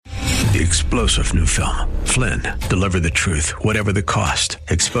The explosive new film, Flynn, deliver the truth, whatever the cost,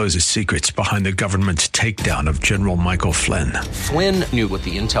 exposes secrets behind the government's takedown of General Michael Flynn. Flynn knew what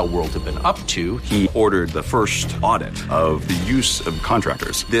the intel world had been up to. He ordered the first audit of the use of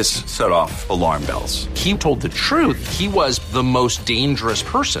contractors. This set off alarm bells. He told the truth. He was the most dangerous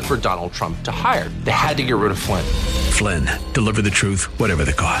person for Donald Trump to hire. They had to get rid of Flynn. Flynn, deliver the truth, whatever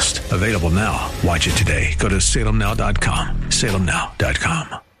the cost. Available now. Watch it today. Go to salemnow.com.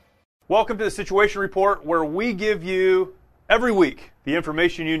 salemnow.com. Welcome to the Situation Report, where we give you, every week, the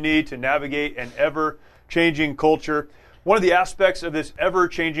information you need to navigate an ever-changing culture. One of the aspects of this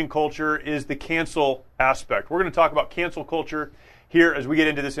ever-changing culture is the cancel aspect. We're going to talk about cancel culture here as we get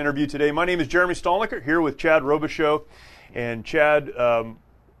into this interview today. My name is Jeremy Stolniker, here with Chad Robichaux. And Chad,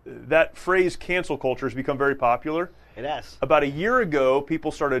 that phrase cancel culture has become very popular. It has. About a year ago,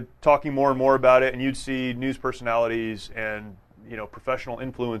 people started talking more and more about it, and you'd see news personalities and professional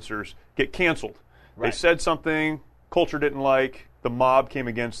influencers get canceled. Right. They said something culture didn't like, the mob came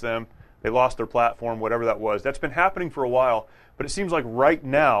against them, they lost their platform, whatever that was. That's been happening for a while, but it seems like right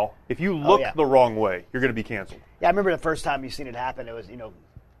now, if you look the wrong way, you're going to be canceled. Yeah, I remember the first time you seen it happen, it was,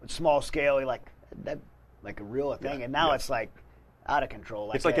 small scale, you're like, that, like a real thing, and now it's like out of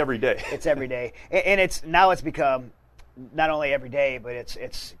control. It's like every day. It's every day. And it's become not only every day, but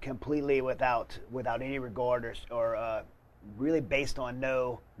it's completely without any regard or really based on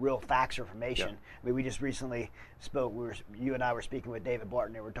no real facts or information. Yeah. I mean, we just recently spoke. You and I were speaking with David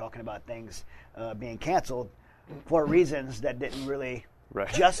Barton. They were talking about things being canceled for reasons that didn't really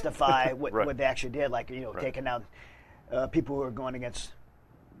justify what they actually did. Like taking out people who are going against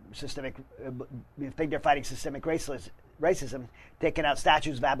systemic. Think they're fighting systemic racism, taking out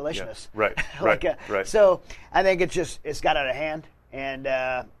statues of abolitionists. Yeah. Right. So I think it's got out of hand, and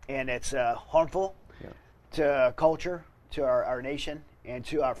it's harmful to culture, to our nation, and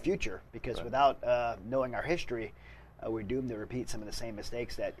to our future, because without knowing our history, we're doomed to repeat some of the same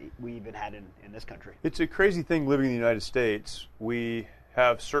mistakes that we even had in this country. It's a crazy thing living in the United States. We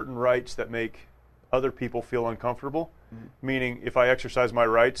have certain rights that make other people feel uncomfortable, meaning if I exercise my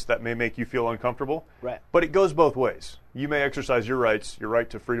rights, that may make you feel uncomfortable. Right. But it goes both ways. You may exercise your rights, your right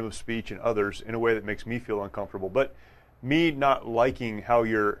to freedom of speech and others, in a way that makes me feel uncomfortable. But me not liking how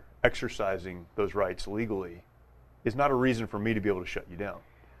you're exercising those rights legally is not a reason for me to be able to shut you down.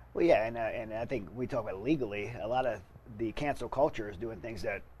 Well, yeah, and I think we talk about legally. A lot of the cancel culture is doing things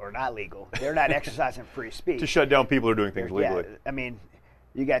that are not legal. They're not exercising free speech. To shut down people who are doing things legally. Yeah, I mean,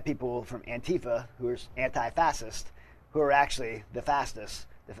 you got people from Antifa who are anti-fascist, who are actually the fastest.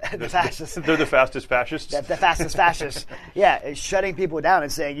 The fastest. They're the fastest fascists? The fastest fascists. Yeah, it's shutting people down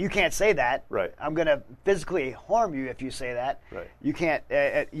and saying, you can't say that. Right. I'm going to physically harm you if you say that. Right. You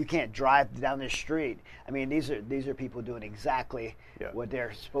can't drive down this street. I mean, these are people doing exactly what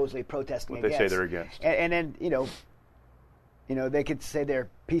they're supposedly protesting against. What they say they're against. And then, they could say they're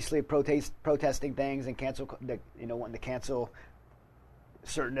peacefully protesting things and wanting to cancel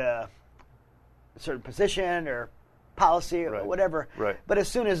certain position or policy or whatever. Right. But as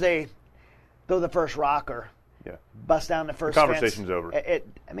soon as they throw the first rock or bust down the first conversation's fence, over.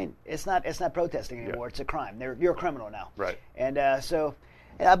 It's not protesting anymore. It's a crime. You're a criminal now. Right. And so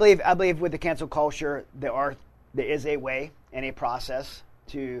I believe with the cancel culture there is a way and a process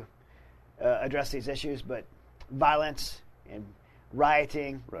to address these issues, but violence and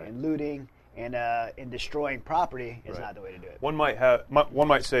rioting and looting and destroying property is not the way to do it. One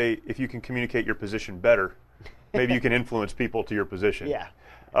might say, if you can communicate your position better, maybe you can influence people to your position. Yeah.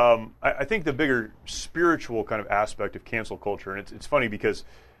 I think the bigger spiritual kind of aspect of cancel culture, and it's funny because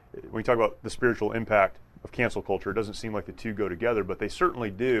when we talk about the spiritual impact of cancel culture, it doesn't seem like the two go together, but they certainly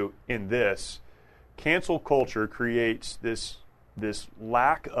do in this. Cancel culture creates this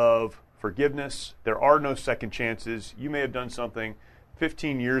lack of forgiveness. There are no second chances. You may have done something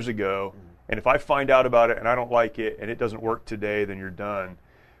 15 years ago, and if I find out about it and I don't like it and it doesn't work today, then you're done.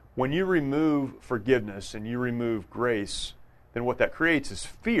 When you remove forgiveness and you remove grace, then what that creates is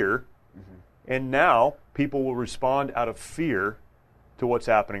fear, and now people will respond out of fear to what's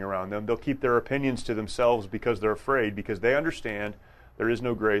happening around them. They'll keep their opinions to themselves because they're afraid, because they understand there is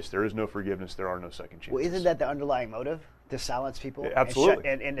no grace, there is no forgiveness, there are no second chances. Well, isn't that the underlying motive, to silence people? Yeah, absolutely.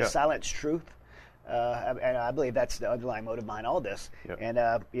 And to silence truth? And I believe that's the underlying motive behind all this. Yep.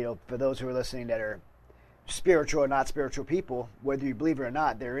 And, for those who are listening that are spiritual or not spiritual people, whether you believe it or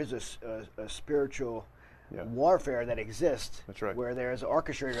not, there is a spiritual warfare that exists. That's right. Where there is an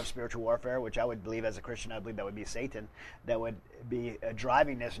orchestrator of spiritual warfare, which I would believe as a Christian, I believe that would be Satan, that would be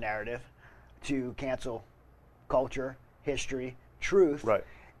driving this narrative to cancel culture, history, truth,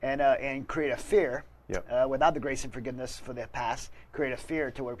 and create a fear without the grace and forgiveness for the past, create a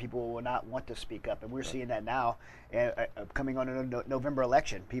fear to where people will not want to speak up. And we're seeing that now, coming on a November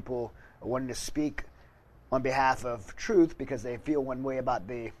election. People are wanting to speak on behalf of truth because they feel one way about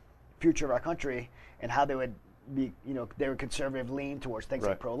the future of our country and how they would be, they were conservative, lean towards things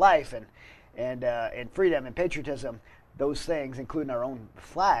like pro-life and freedom and patriotism. Those things, including our own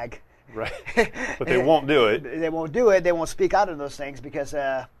flag. Right. But they won't do it. They won't do it. They won't speak out of those things because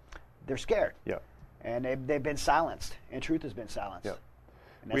they're scared. Yeah. And they've been silenced, and truth has been silenced. Yeah.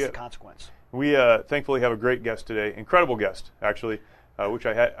 And that's the consequence. We thankfully have a great guest today, incredible guest, actually. I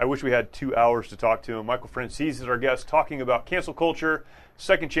wish we had 2 hours to talk to him. Michael Franzese is our guest, talking about cancel culture,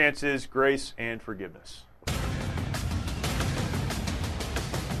 second chances, grace, and forgiveness.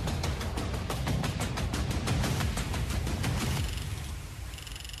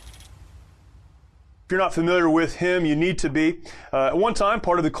 If you're not familiar with him, you need to be. At one time,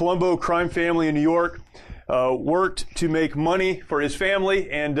 part of the Colombo crime family in New York, worked to make money for his family,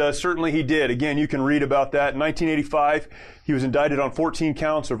 and certainly he did. Again, you can read about that. In 1985, he was indicted on 14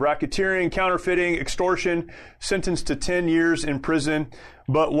 counts of racketeering, counterfeiting, extortion, sentenced to 10 years in prison,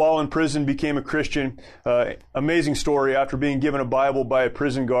 but while in prison became a Christian. Amazing story after being given a Bible by a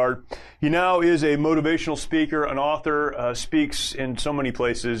prison guard. He now is a motivational speaker, an author, speaks in so many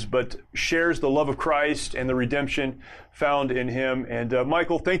places, but shares the love of Christ and the redemption found in him. And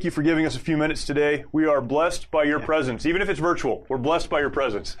Michael, thank you for giving us a few minutes today. We are blessed by your presence. Even if it's virtual, we're blessed by your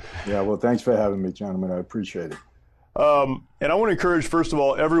presence. Yeah, well, thanks for having me, gentlemen. I appreciate it. And I want to encourage, first of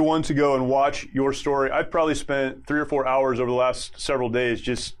all, everyone to go and watch your story. I've probably spent 3 or 4 hours over the last several days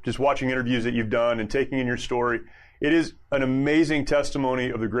just watching interviews that you've done and taking in your story. It is an amazing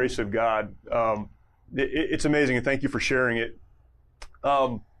testimony of the grace of God. It's amazing, and thank you for sharing it.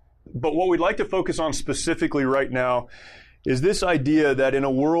 But what we'd like to focus on specifically right now is this idea that in a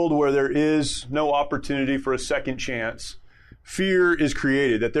world where there is no opportunity for a second chance, fear is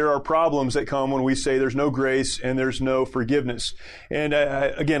created, that there are problems that come when we say there's no grace and there's no forgiveness. And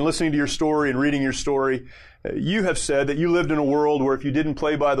again, listening to your story and reading your story, you have said that you lived in a world where if you didn't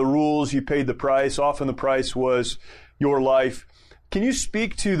play by the rules, you paid the price. Often the price was your life. Can you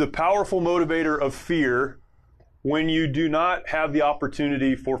speak to the powerful motivator of fear when you do not have the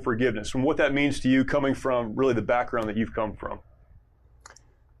opportunity for forgiveness, and what that means to you coming from really the background that you've come from?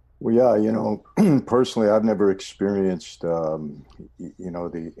 Well, yeah, personally, I've never experienced,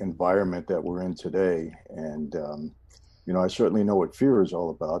 the environment that we're in today. And, I certainly know what fear is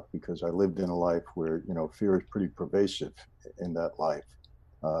all about because I lived in a life where, fear is pretty pervasive in that life.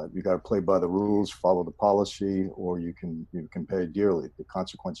 You got to play by the rules, follow the policy, or you can pay dearly. The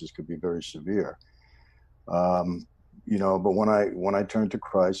consequences could be very severe. But when I turned to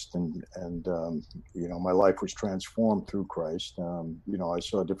Christ and my life was transformed through Christ, I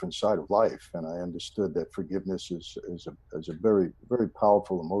saw a different side of life, and I understood that forgiveness is a very, very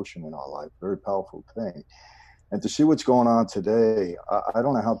powerful emotion in our life, very powerful thing. And to see what's going on today, I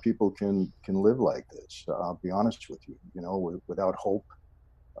don't know how people can live like this. I'll be honest with you, without hope.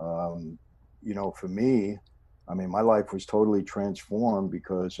 For me, my life was totally transformed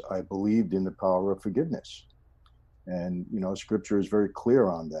because I believed in the power of forgiveness. And, Scripture is very clear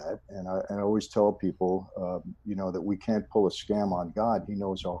on that. And I always tell people, that we can't pull a scam on God. He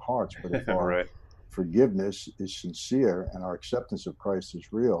knows our hearts. But if our forgiveness is sincere and our acceptance of Christ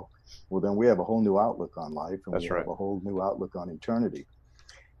is real, well, then we have a whole new outlook on life. And we have a whole new outlook on eternity.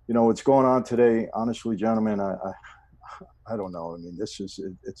 What's going on today, honestly, gentlemen, I don't know.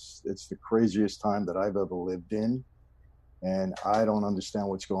 It's the craziest time that I've ever lived in. And I don't understand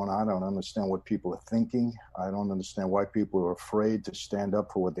what's going on. I don't understand what people are thinking. I don't understand why people are afraid to stand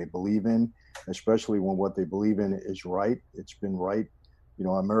up for what they believe in, especially when what they believe in is right. It's been right.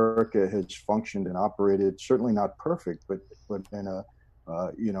 America has functioned and operated, certainly not perfect, but in a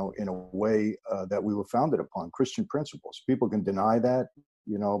way that we were founded upon Christian principles. People can deny that,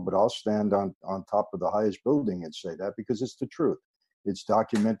 but I'll stand on top of the highest building and say that because it's the truth. It's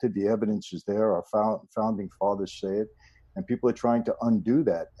documented. The evidence is there. Our founding fathers say it. And people are trying to undo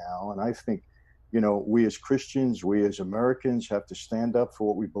that now. And I think, we as Christians, we as Americans have to stand up for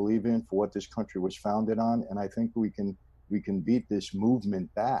what we believe in, for what this country was founded on. And I think we can beat this movement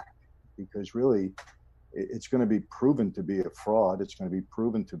back because really it's going to be proven to be a fraud. It's going to be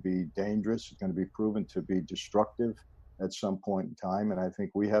proven to be dangerous. It's going to be proven to be destructive at some point in time. And I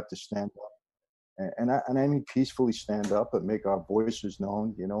think we have to stand up. And I mean peacefully stand up and make our voices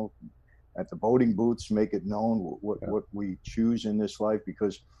known, at the voting booths, make it known what we choose in this life,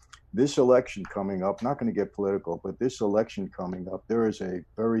 because this election coming up, not going to get political, but this election coming up, there is a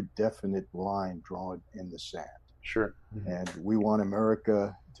very definite line drawn in the sand. Sure. And we want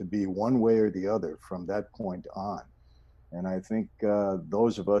America to be one way or the other from that point on. And I think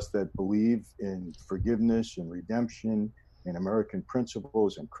those of us that believe in forgiveness and redemption and American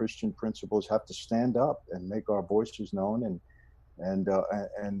principles and Christian principles have to stand up and make our voices known and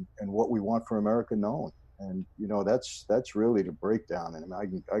what we want for America known. And that's really the breakdown. And I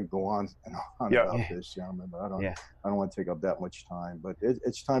can go on and on about this, gentlemen, but I don't want to take up that much time. But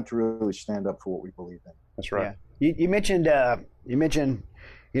it's time to really stand up for what we believe in. That's right. Yeah. You mentioned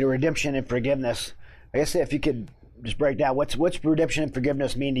redemption and forgiveness. I guess if you could just break down what's redemption and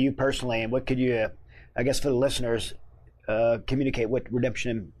forgiveness mean to you personally, and what could you, I guess, for the listeners, communicate what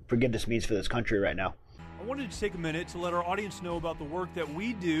redemption and forgiveness means for this country right now? I wanted to take a minute to let our audience know about the work that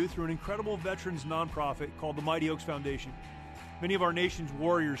we do through an incredible veterans nonprofit called the Mighty Oaks Foundation. Many of our nation's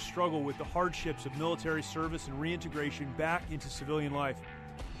warriors struggle with the hardships of military service and reintegration back into civilian life.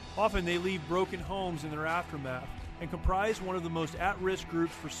 Often they leave broken homes in their aftermath and comprise one of the most at-risk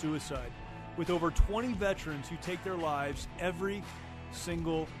groups for suicide, with over 20 veterans who take their lives every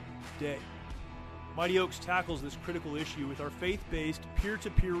single day. Mighty Oaks tackles this critical issue with our faith-based,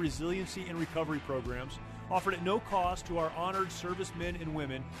 peer-to-peer resiliency and recovery programs offered at no cost to our honored servicemen and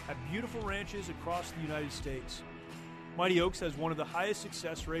women at beautiful ranches across the United States. Mighty Oaks has one of the highest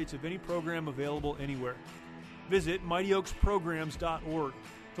success rates of any program available anywhere. Visit mightyoaksprograms.org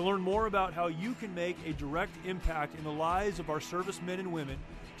to learn more about how you can make a direct impact in the lives of our servicemen and women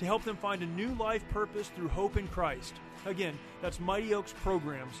to help them find a new life purpose through hope in Christ. Again, that's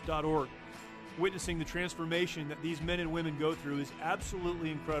mightyoaksprograms.org. Witnessing the transformation that these men and women go through is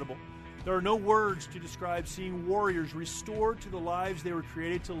absolutely incredible. There are no words to describe seeing warriors restored to the lives they were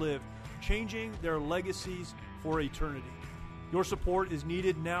created to live, changing their legacies for eternity. Your support is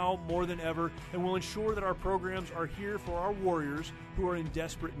needed now more than ever and will ensure that our programs are here for our warriors who are in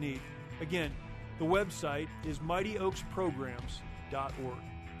desperate need. Again, the website is mightyoaksprograms.org.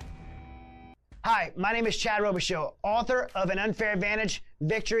 Hi, my name is Chad Robichaux, author of An Unfair Advantage,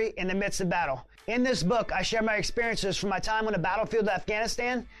 Victory in the Midst of Battle. In this book, I share my experiences from my time on the battlefield of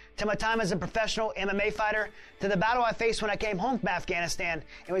Afghanistan to my time as a professional MMA fighter to the battle I faced when I came home from Afghanistan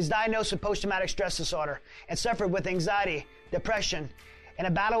and was diagnosed with post-traumatic stress disorder and suffered with anxiety, depression, and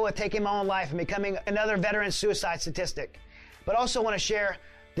a battle with taking my own life and becoming another veteran suicide statistic. But also want to share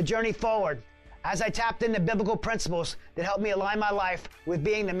the journey forward as I tapped into biblical principles that helped me align my life with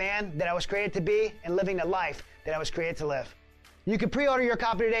being the man that I was created to be and living the life that I was created to live. You can pre-order your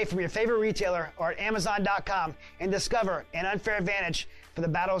copy today from your favorite retailer or at Amazon.com and discover an unfair advantage for the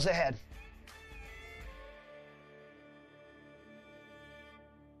battles ahead.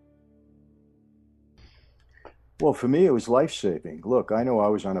 Well, for me, it was life-saving. Look, I know I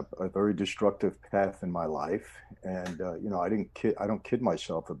was on a very destructive path in my life, and I don't kid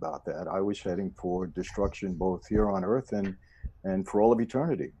myself about that. I was heading for destruction both here on earth and for all of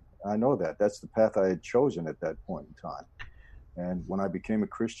eternity. I know that. That's the path I had chosen at that point in time. And when I became a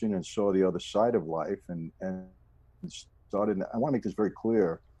Christian and saw the other side of life and started, I want to make this very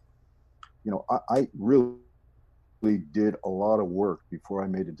clear. I really did a lot of work before I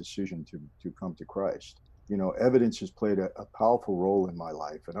made a decision to come to Christ. Evidence has played a powerful role in my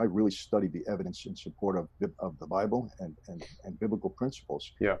life, and I really studied the evidence in support of the Bible and biblical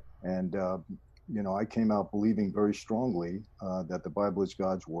principles. Yeah. And I came out believing very strongly that the Bible is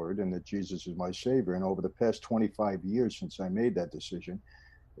God's word and that Jesus is my Savior. And over the past 25 years since I made that decision,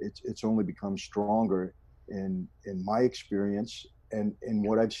 it's only become stronger in my experience and in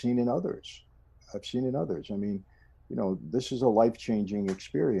what I've seen in others. I mean, this is a life-changing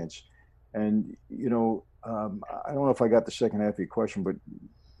experience. And, I don't know if I got the second half of your question, but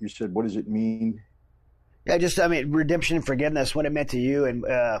you said, what does it mean? Yeah, redemption and forgiveness, what it meant to you, and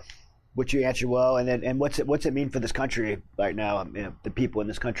what you answered well, and what's it mean for this country right now, the people in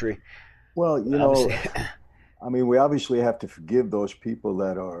this country? Well, we obviously have to forgive those people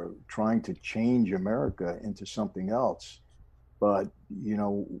that are trying to change America into something else. But, we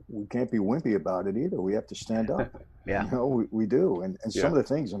can't be wimpy about it either. We have to stand up. Yeah. We do. And some of the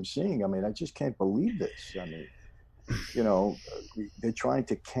things I'm seeing, I just can't believe this. They're trying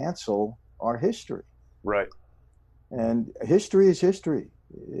to cancel our history. Right. And history is history.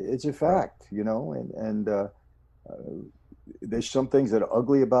 It's a fact, there's some things that are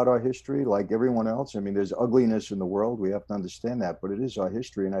ugly about our history, like everyone else. There's ugliness in the world. We have to understand that, but it is our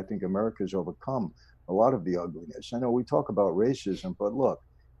history. And I think America's overcome a lot of the ugliness. I know we talk about racism, but look,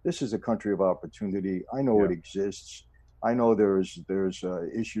 this is a country of opportunity. I know it exists. I know there's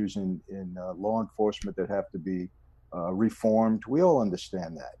issues in law enforcement that have to be reformed. We all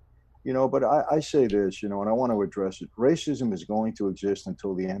understand that, but I say this, and I want to address it. Racism is going to exist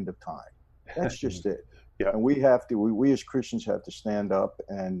until the end of time. That's just it. Yeah. And we as Christians have to stand up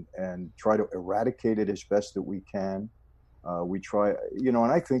and try to eradicate it as best that we can. We try, and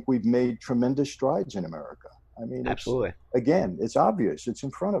I think we've made tremendous strides in America. I mean, absolutely. It's obvious. It's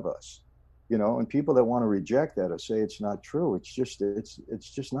in front of us, and people that want to reject that or say it's not true, it's just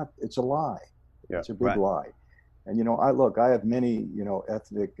not, it's a lie. Yeah. It's a big lie. And, I have many,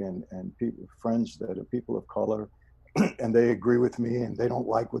 ethnic and friends that are people of color, and they agree with me, and they don't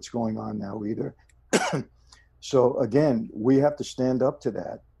like what's going on now either. So again, we have to stand up to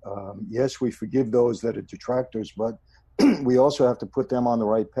that. Yes, we forgive those that are detractors, but we also have to put them on the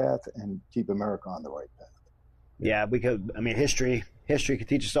right path and keep America on the right path. Yeah, history can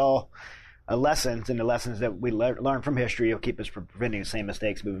teach us all lessons, and the lessons that we learn from history will keep us from preventing the same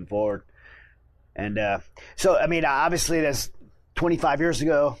mistakes moving forward. And obviously, that's 25 years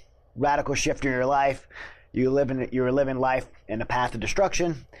ago, radical shift in your life. You were living life in a path of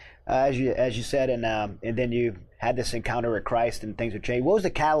destruction, as you said, and then you had this encounter with Christ, and things have changed. What was the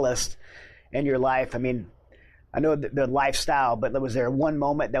catalyst in your life? I mean, I know the lifestyle, but was there one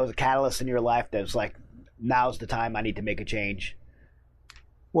moment that was a catalyst in your life that was like, now's the time I need to make a change?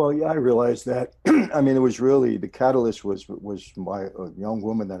 Well, yeah, I realized that. It was really, the catalyst was my young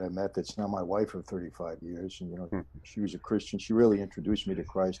woman that I met that's now my wife of 35 years. And, she was a Christian. She really introduced me to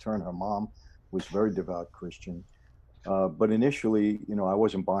Christ. Her and her mom was very devout Christian. But initially, I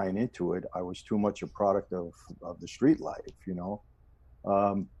wasn't buying into it. I was too much a product of the street life,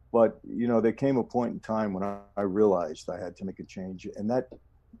 But, there came a point in time when I realized I had to make a change. And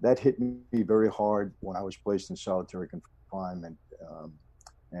that hit me very hard when I was placed in solitary confinement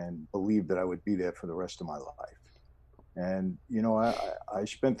and believed that I would be there for the rest of my life. And, I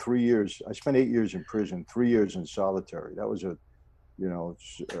spent 3 years, I spent 8 years in prison, 3 years in solitary. That was a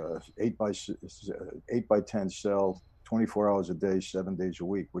 8 by 10 cell, 24 hours a day, 7 days a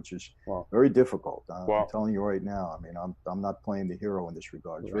week, which is very difficult. I'm telling you right now. I'm not playing the hero in this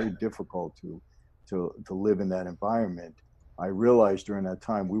regard. It's very difficult to live in that environment. I realized during that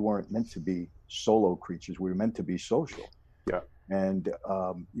time we weren't meant to be solo creatures. We were meant to be social. Yeah. And it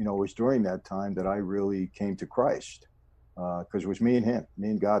was during that time that I really came to Christ, because it was me and him, me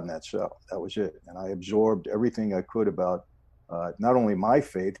and God in that cell. That was it. And I absorbed everything I could about not only my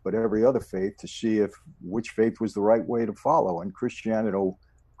faith, but every other faith, to see which faith was the right way to follow. And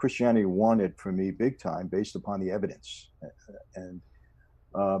Christianity won it for me big time based upon the evidence. And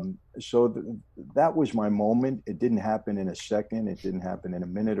so that was my moment. It didn't happen in a second. It didn't happen in a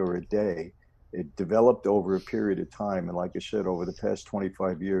minute or a day. It developed over a period of time. And like I said, over the past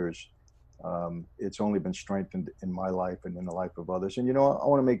 25 years, it's only been strengthened in my life and in the life of others. And, I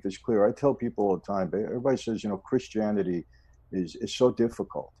want to make this clear. I tell people all the time, everybody says, Christianity is so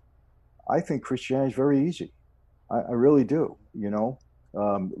difficult. I think Christianity is very easy. I really do.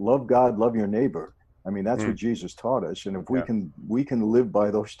 Love God, love your neighbor. That's what Jesus taught us. And if we can live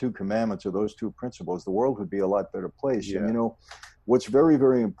by those two commandments or those two principles, the world would be a lot better place. Yeah. And what's very,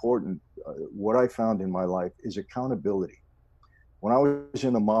 very important, what I found in my life, is accountability. When I was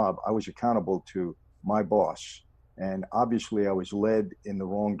in the mob, I was accountable to my boss. And obviously I was led in the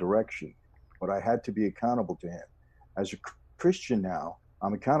wrong direction, but I had to be accountable to him. As a Christian now,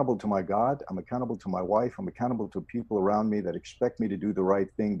 I'm accountable to my God. I'm accountable to my wife. I'm accountable to people around me that expect me to do the right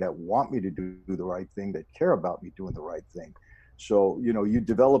thing, that want me to do the right thing, that care about me doing the right thing. So, you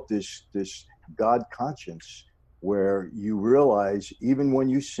develop this God conscience where you realize even when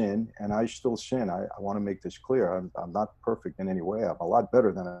you sin, and I still sin, I want to make this clear. I'm not perfect in any way. I'm a lot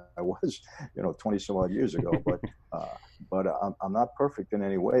better than I was, 20 some odd years ago, but I'm not perfect in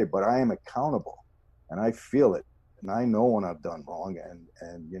any way, but I am accountable, and I feel it. And I know when I've done wrong,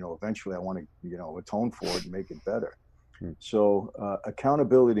 and eventually I want to, atone for it and make it better. So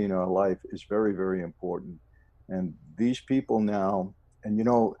accountability in our life is very, very important. And these people now, and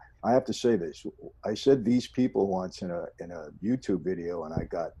I have to say this. I said these people once in a YouTube video, and I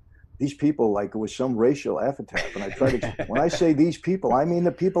got these people like it was some racial epithet. And I try to, when I say these people, I mean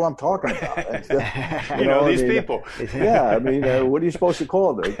the people I'm talking about. These people. Yeah, what are you supposed to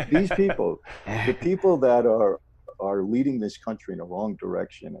call them? These people, the people that are leading this country in the wrong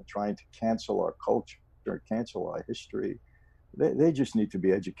direction and trying to cancel our culture, cancel our history. They just need to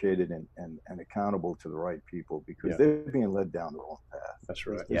be educated and accountable to the right people, because they're being led down the wrong path. That's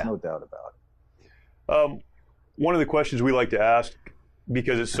right. There's no doubt about it. One of the questions we like to ask,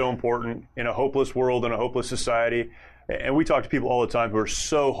 because it's so important in a hopeless world and a hopeless society, and we talk to people all the time who are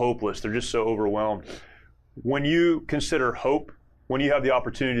so hopeless, they're just so overwhelmed. When you consider hope, when you have the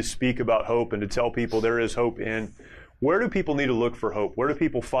opportunity to speak about hope and to tell people there is hope in, where do people need to look for hope? Where do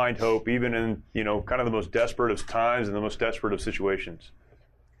people find hope, even in, kind of the most desperate of times and the most desperate of situations?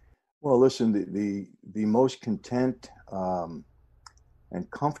 Well, listen, the most content and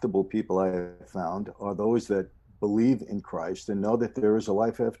comfortable people I have found are those that believe in Christ and know that there is a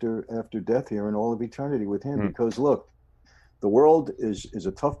life after death here in all of eternity with Him. Because look, the world is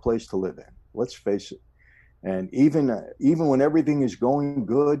a tough place to live in. Let's face it. And even when everything is going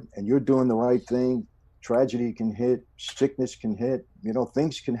good and you're doing the right thing, tragedy can hit, sickness can hit,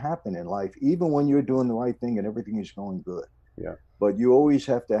 things can happen in life, even when you're doing the right thing and everything is going good. Yeah. But you always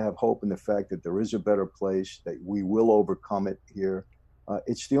have to have hope in the fact that there is a better place, that we will overcome it here.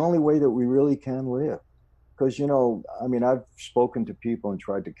 It's the only way that we really can live. Because, I've spoken to people and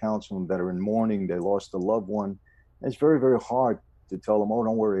tried to counsel them that are in mourning, they lost a loved one. And it's very, very hard to tell them, oh,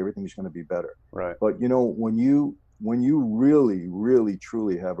 don't worry, everything's going to be better. Right. But, when you really, really,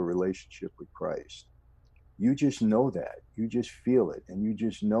 truly have a relationship with Christ, you just know that. You just feel it. And you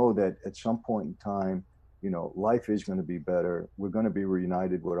just know that at some point in time, life is going to be better. We're going to be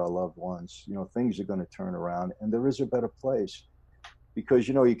reunited with our loved ones. Things are going to turn around and there is a better place. Because,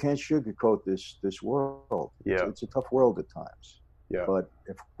 you can't sugarcoat this world. Yeah. It's a tough world at times. Yeah. But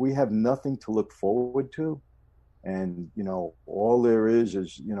if we have nothing to look forward to, and, all there is,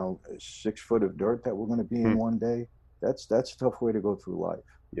 6 foot of dirt that we're going to be in one day, that's a tough way to go through life.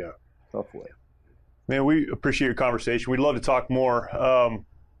 Yeah. Tough way. Man, we appreciate your conversation. We'd love to talk more.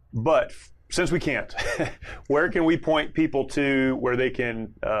 But since we can't, where can we point people to where they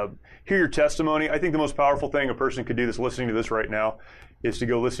can hear your testimony? I think the most powerful thing a person could do that's listening to this right now is to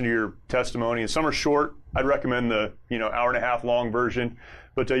go listen to your testimony. And some are short. I'd recommend the hour and a half long version.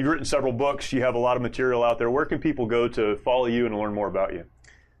 But you've written several books. You have a lot of material out there. Where can people go to follow you and learn more about you?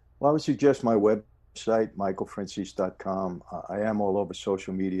 Well, I would suggest my website, michaelfranzese.com. I am all over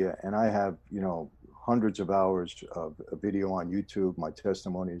social media, and I have, hundreds of hours of video on YouTube. My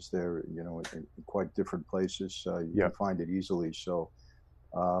testimony is there, in quite different places. You can find it easily. So,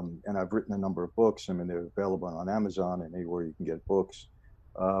 and I've written a number of books. They're available on Amazon and anywhere you can get books.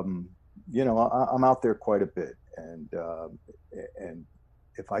 I'm out there quite a bit, and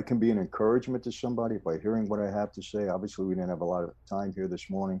if I can be an encouragement to somebody by hearing what I have to say, obviously we didn't have a lot of time here this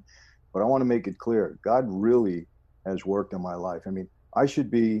morning, but I want to make it clear, God really has worked in my life. I should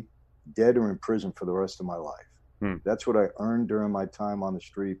be dead or in prison for the rest of my life. That's what I earned during my time on the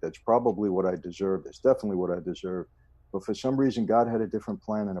street. That's probably what I deserve. It's definitely what I deserve. But for some reason, God had a different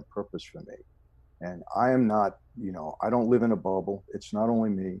plan and a purpose for me. And I am not, I don't live in a bubble. It's not only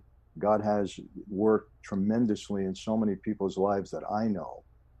me. God has worked tremendously in so many people's lives that I know,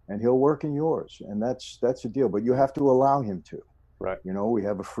 and He'll work in yours. And that's the deal. But you have to allow Him to. Right. We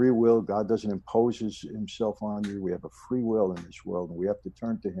have a free will. God doesn't impose Himself on you. We have a free will in this world, and we have to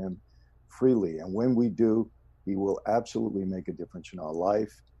turn to Him freely. And when we do, He will absolutely make a difference in our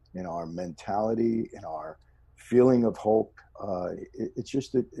life, in our mentality, in our feeling of hope. It's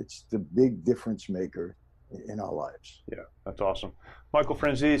the big difference maker in our lives. Yeah, that's awesome. Michael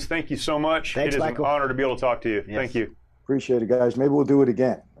Franzese, thank you so much. Thanks, it is Michael. an honor to be able to talk to you. Yes. Thank you. Appreciate it, guys. Maybe we'll do it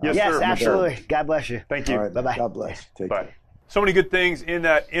again. Yes, Yes, sir. absolutely. God bless you. Thank you. All right. Bye-bye. God bless. Take Bye. care. So many good things in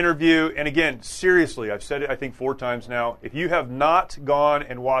that interview. And again, seriously, I've said it, I think, 4 times now. If you have not gone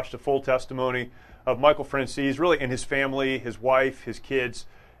and watched a full testimony of Michael Franzese, really, and his family, his wife, his kids,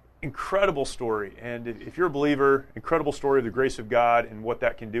 incredible story. And if you're a believer, incredible story of the grace of God and what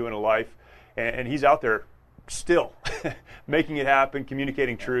that can do in a life. And he's out there still making it happen,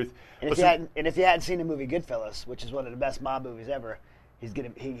 communicating truth. And if you hadn't seen the movie Goodfellas, which is one of the best mob movies ever, he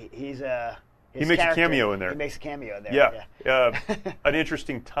makes a cameo in there. He makes a cameo in there. Yeah. An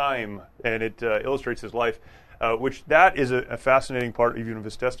interesting time, and it illustrates his life, which that is a fascinating part even of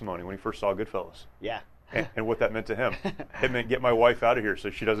his testimony when he first saw Goodfellas. Yeah. And what that meant to him. It meant get my wife out of here so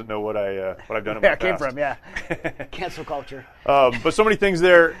she doesn't know what I've done in my past. Came from, yeah. Cancel culture. But so many things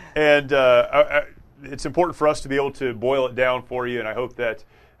there, and it's important for us to be able to boil it down for you, and I hope that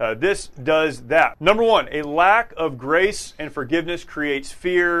this does that. Number 1, a lack of grace and forgiveness creates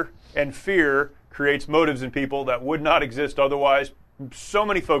fear, and fear creates motives in people that would not exist otherwise. So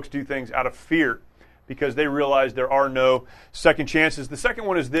many folks do things out of fear because they realize there are no second chances. The second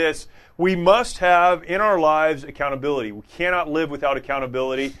one is this: we must have in our lives accountability. We cannot live without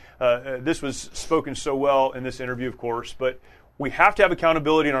accountability. This was spoken so well in this interview, of course, but we have to have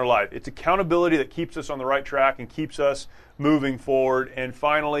accountability in our life. It's accountability that keeps us on the right track and keeps us moving forward. And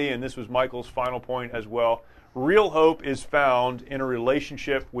finally, and this was Michael's final point as well, real hope is found in a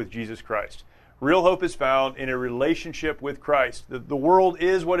relationship with Jesus Christ. Real hope is found in a relationship with Christ. The world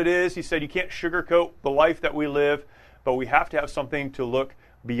is what it is. He said you can't sugarcoat the life that we live, but we have to have something to look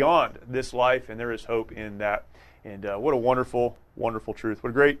beyond this life, and there is hope in that. And what a wonderful, wonderful truth.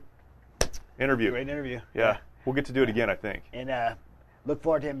 What a great interview. Great interview. Yeah. We'll get to do it again, I think. And look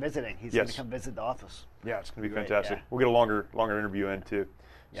forward to him visiting. He's going to come visit the office. Yeah, it's going to be fantastic. Yeah. We'll get a longer interview in too.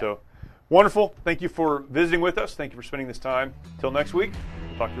 Yeah. So wonderful. Thank you for visiting with us. Thank you for spending this time. Till next week,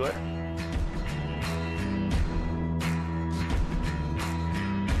 we'll talk to you later.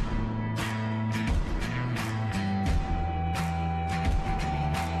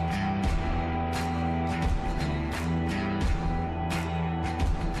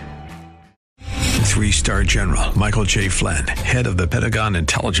 Three-star General Michael J. Flynn, head of the Pentagon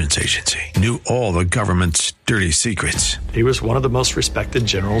Intelligence Agency, knew all the government's dirty secrets. He was one of the most respected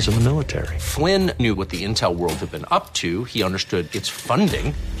generals in the military. Flynn knew what the intel world had been up to. He understood its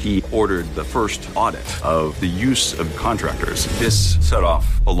funding. He ordered the first audit of the use of contractors. This set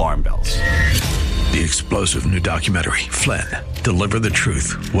off alarm bells. The explosive new documentary, Flynn, Deliver the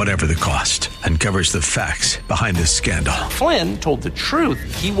Truth, Whatever the Cost, uncovers the facts behind this scandal. Flynn told the truth.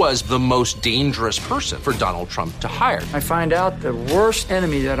 He was the most dangerous person for Donald Trump to hire. I find out the worst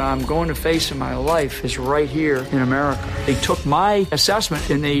enemy that I'm going to face in my life is right here in America. They took my assessment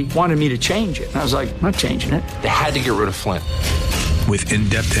and they wanted me to change it. And I was like, I'm not changing it. They had to get rid of Flynn. With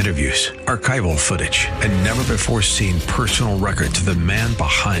in-depth interviews, archival footage, and never-before-seen personal records of the man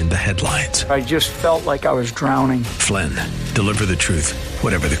behind the headlines. I just felt like I was drowning. Flynn, Deliver the Truth,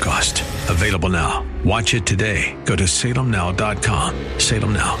 Whatever the Cost. Available now. Watch it today. Go to salemnow.com.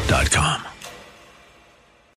 salemnow.com.